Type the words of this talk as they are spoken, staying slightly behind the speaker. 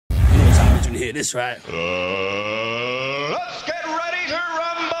can hear this, right? Let's get ready to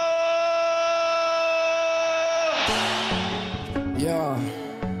rumble!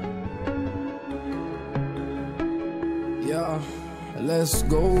 Yeah, let's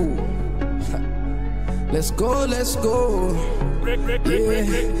go. Let's go, let's go.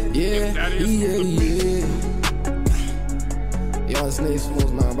 Yeah. Yo, it's Nafe,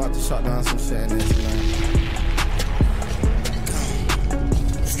 Smallz, man. I'm about to shut down some shit in this, man.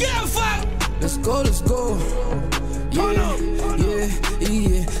 Let's go.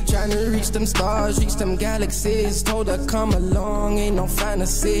 Yeah. Trying to reach them stars, reach them galaxies. Told her come along, ain't no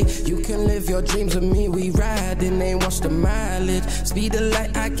fantasy. You can live your dreams with me, we riding, ain't watch the mileage. Speed the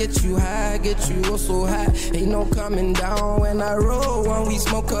light, I get you high, get you also high. Ain't no coming down when I roll one, we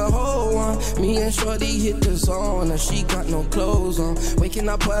smoke a whole one. Me and Shorty hit the zone, and she got no clothes on. Waking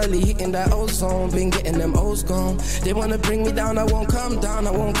up early, hitting that ozone, been getting them O's gone. They wanna bring me down, I won't come down,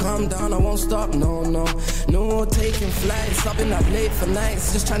 I won't stop, no more taking flights. I've been up late for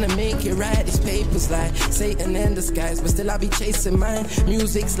nights, just trying to make it right. These papers like Satan in disguise, but still I be chasing mine.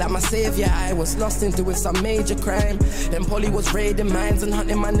 Music's like my savior, I was lost into it, some major crime. Then Polly was raiding mines and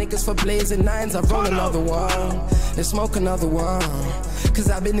hunting my niggas for blazing nines. I roll another one and smoke another one, cause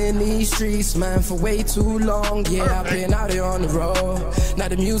I've been in these streets, man, for way too long. Yeah, I've been out here on the road, now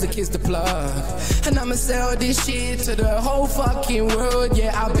the music is the plug, and I'ma sell this shit to the whole fucking world.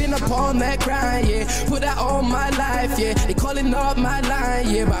 Yeah, I've been upon that grind, yeah, put that on my life, yeah. They calling up my line,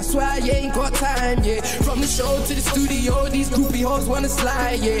 yeah, but I swear I ain't got time, yeah. From the show to the studio, these groupie hoes wanna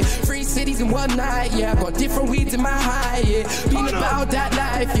slide, yeah. 3 cities in one night, yeah. I got different weeds in my high, yeah. Been about that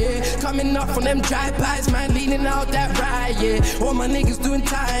life, yeah. Coming up from them drive-bys, man, leaning out that ride, yeah. All my niggas doing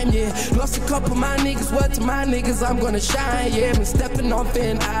time, yeah. Lost a couple of my niggas, word to my niggas, I'm gonna shine, yeah. Been stepping on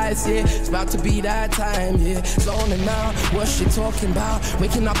thin ice, yeah. It's about to be that time, yeah. Zoning out, what she talking about?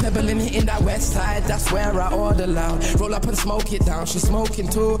 Waking up, pebbling, hitting that west side, that's where I order loud. Roll up and smoke it down, she smoking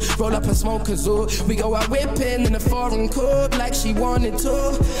too. Roll up and smoke a zoo. We go out whipping in the foreign coupe like she wanted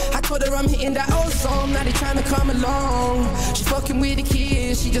to. I told her I'm hitting that ozone, now they trying to come along. She fucking with the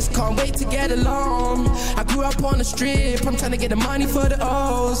kids, she just can't wait to get along. I grew up on the strip, I'm trying to get the money for the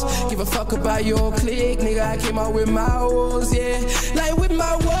O's. Give a fuck about your clique, nigga, I came out with my O's, yeah. Like with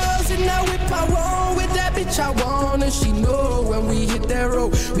my walls and now whip I want. With that bitch I want, and she know when we hit that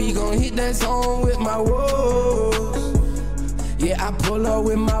road, we gon' hit that zone with my woes. Yeah, I pull up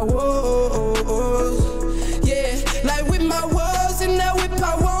with my woes. Yeah, like with my woes and that whip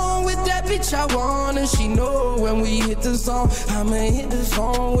I want. With that bitch I want, and she know when we hit the zone, I'ma hit the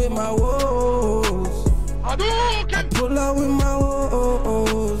zone with my woes. I pull up with my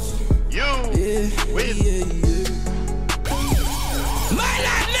woes. Yeah. Man,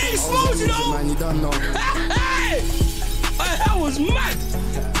 that name Smallz, you know? Man, you don't know. Hey! That was mad.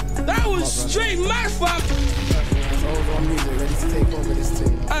 That was straight mad, fam. On music, ready to take over this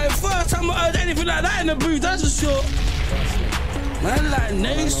thing. Hey, first time I heard anything like that in the booth, that's for sure. Man, like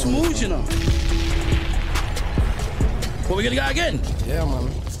Nafe Smallz, you know. What, we gonna go again? Yeah, man.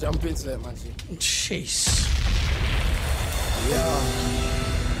 Let's jump into it, man. Jeez. Yeah.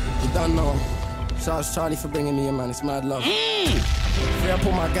 You don't know. Shout out to Charlie for bringing me in, man. It's mad love. Free up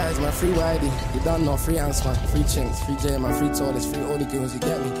all my guys, man. Free Whitey. You don't know. Free Ants, man. Free Chinks. Free J, man. Free Tallest. Free all the girls. You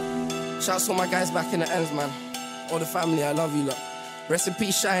get me? Shout out to all my guys back in the ends, man. All the family, I love you, look. Rest in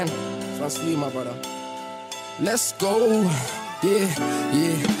peace, Shine. That's for you, my brother. Let's go.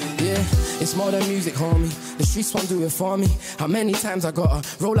 Yeah. It's more than music, homie. The streets won't do it for me. How many times I gotta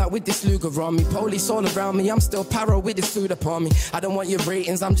roll out with this Luger on me? Police all around me, I'm still paro with this food upon me. I don't want your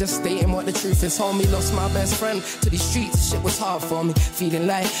ratings, I'm just stating what the truth is, homie. Lost my best friend to these streets, shit was hard for me. Feeling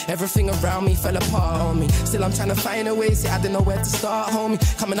like everything around me fell apart, homie. Still I'm trying to find a way, see I don't know where to start, homie.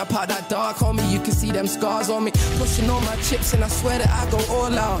 Coming up out that dark, homie, you can see them scars on me. Pushing all my chips and I swear that I go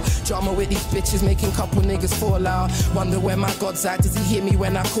all out. Drama with these bitches, making couple niggas fall out. Wonder where my God's at, does he hear me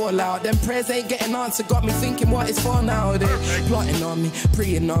when I call out? Them prayers ain't getting answered, got me thinking what it's for now. They plotting on me,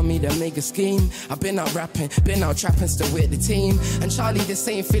 preying on me, they make a scheme. I've been out rapping, been out trapping, still with the team. And Charlie, this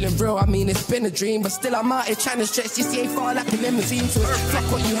ain't feeling real, I mean it's been a dream. But still I'm out here trying to stretch this ain't far like a limousine. So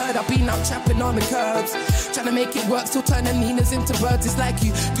fuck what you heard, I've been out trapping on the curbs, trying to make it work, still turning Ninas into birds. It's like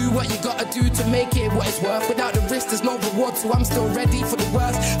you do what you gotta do to make it what it's worth. Without the risk, there's no reward, so I'm still ready for the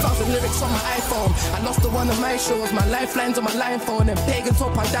worst. 1,000 lyrics on my iPhone, I lost the one of my shows. My lifeline's on my line phone, and pagans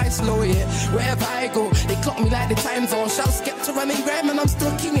hope I die die slow, yeah. Wherever I go, they clock me like the time zone. Shout Skepta running gram and I'm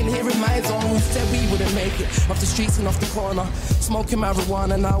still king in here in my zone. Who said we wouldn't make it? Off the streets and off the corner, smoking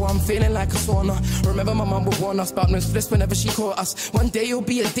marijuana, now I'm feeling like a sauna. Remember my mum would warn us about no spliffs whenever she caught us. One day you'll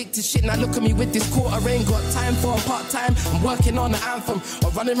be addicted, shit, now look at me with this quarter. Ain't got time for a part-time, I'm working on the anthem.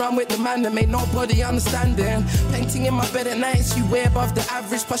 Or running around with the man that made nobody understanding. Painting in my bed at night, she way above the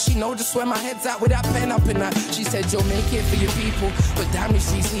average. Plus she know just where my head's at with that pen up in that. She said you'll make it for your people, but damn these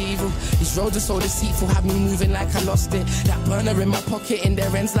streets evil. These roads are so deceitful, have me moving like I lost it. That burner in my pocket, in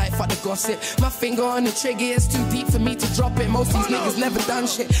their ends like fuck the gossip. My finger on the trigger, it's too deep for me to drop it. Most of these niggas never done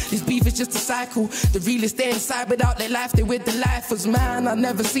shit. This beef is just a cycle. The realest stay inside without their life, they with the lifers. Man, I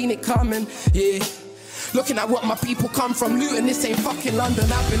never seen it coming, yeah. Looking at what my people come from, Luton, this ain't fucking London.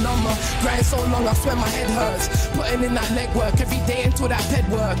 I've been on my grind so long, I swear my head hurts. Putting in that leg work every day until that ped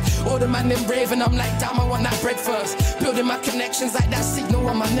work. All the man them brave and I'm like, damn, I want that bread first. Building my connections like that signal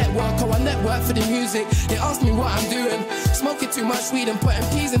on my network. Oh, I network for the music. They ask me what I'm doing. Smoking too much weed and putting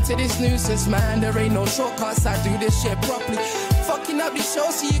peas into this nuisance, man. There ain't no shortcuts, I do this shit properly. Fucking up these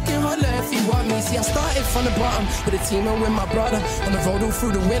shows so you can holler if you want me. See, I started from the bottom with a team and with my brother. On the road all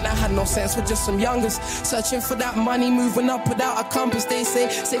through the winter, had no sense with just some youngers. Searching for that money, moving up without a compass. They say,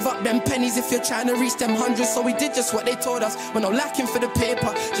 save up them pennies if you're trying to reach them hundreds. So we did just what they told us. We're not lacking for the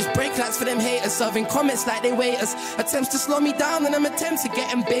paper, just break lights for them haters. Serving comments like they waiters. Attempts to slow me down and them attempts to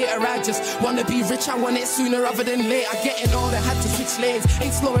getting better. I just wanna be rich, I want it sooner rather than later. Getting older, had to switch lanes.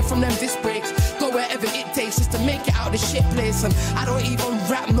 Ain't slowing from them disc brakes. Go wherever it takes just to make it out of the shit place. And I don't even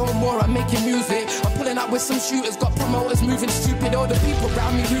rap no more, I'm making music. I'm pulling up with some shooters, got promoters moving stupid. All the people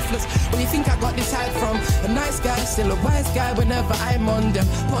around me ruthless. Where you think I got this hype from? A nice guy, still a wise guy whenever I'm on them.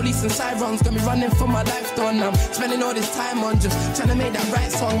 Police and sirens got me running for my life, done. I'm spending all this time on just trying to make that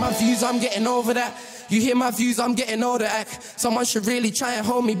right song. My views, I'm getting over that. You hear my views, I'm getting older. Someone should really try and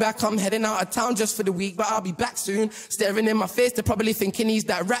hold me back. I'm heading out of town just for the week, but I'll be back soon. Staring in my face, they're probably thinking he's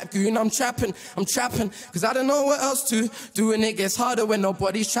that rap goon. I'm trapping, cause I don't know what else to. Doing it gets harder when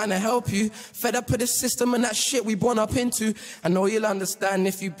nobody's trying to help you. Fed up with the system and that shit we born up into. I know you'll understand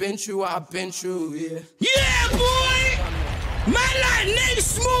if you've been through what I've been through, yeah. Yeah, boy! Man like Nafe,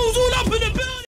 Smallz,